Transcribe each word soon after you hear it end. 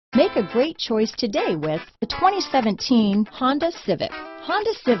Make a great choice today with the 2017 Honda Civic. Honda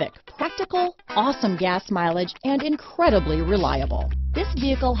Civic, practical, awesome gas mileage, and incredibly reliable. This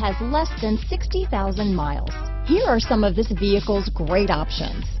vehicle has less than 60,000 miles. Here are some of this vehicle's great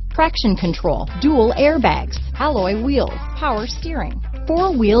options: traction control, dual airbags, alloy wheels, power steering,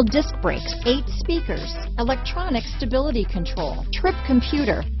 four-wheel disc brakes, 8 speakers, electronic stability control, trip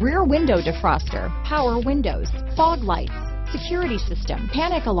computer, rear window defroster, power windows, fog lights, security system,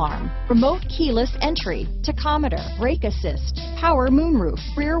 panic alarm, remote keyless entry, tachometer, brake assist, power moonroof,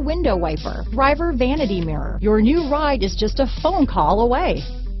 rear window wiper, driver vanity mirror. Your new ride is just a phone call away.